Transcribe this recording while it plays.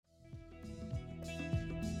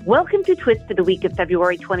Welcome to Twist for the week of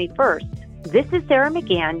February 21st. This is Sarah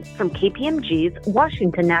McGann from KPMG's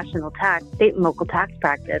Washington National Tax State and Local Tax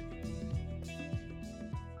Practice.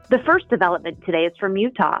 The first development today is from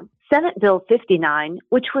Utah. Senate Bill 59,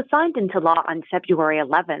 which was signed into law on February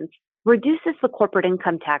 11th, reduces the corporate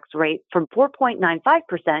income tax rate from 4.95%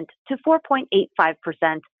 to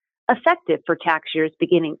 4.85%, effective for tax years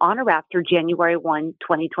beginning on or after January 1,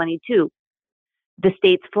 2022. The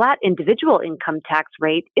state's flat individual income tax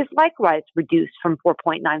rate is likewise reduced from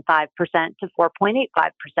 4.95% to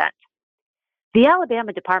 4.85%. The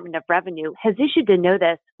Alabama Department of Revenue has issued a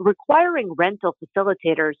notice requiring rental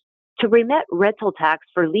facilitators to remit rental tax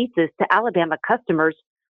for leases to Alabama customers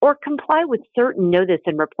or comply with certain notice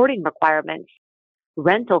and reporting requirements.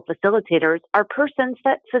 Rental facilitators are persons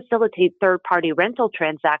that facilitate third-party rental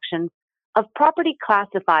transactions of property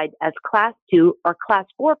classified as Class 2 or Class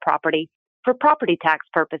 4 property for property tax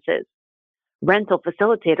purposes. Rental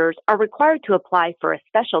facilitators are required to apply for a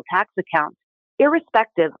special tax account,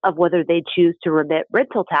 irrespective of whether they choose to remit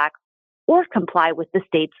rental tax or comply with the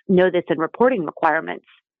state's notice and reporting requirements.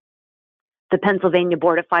 The Pennsylvania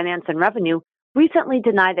Board of Finance and Revenue recently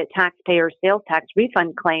denied a taxpayer's sales tax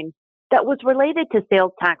refund claim that was related to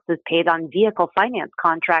sales taxes paid on vehicle finance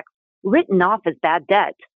contracts written off as bad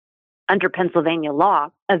debt. Under Pennsylvania law,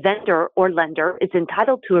 a vendor or lender is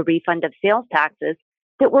entitled to a refund of sales taxes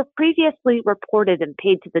that were previously reported and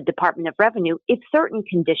paid to the Department of Revenue if certain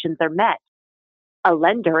conditions are met. A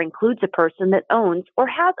lender includes a person that owns or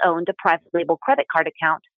has owned a private label credit card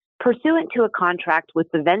account pursuant to a contract with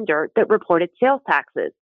the vendor that reported sales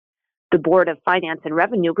taxes. The Board of Finance and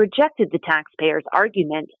Revenue rejected the taxpayer's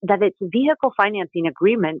argument that its vehicle financing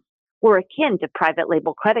agreements were akin to private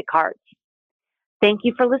label credit cards. Thank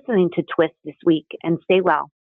you for listening to Twist this week, and stay well.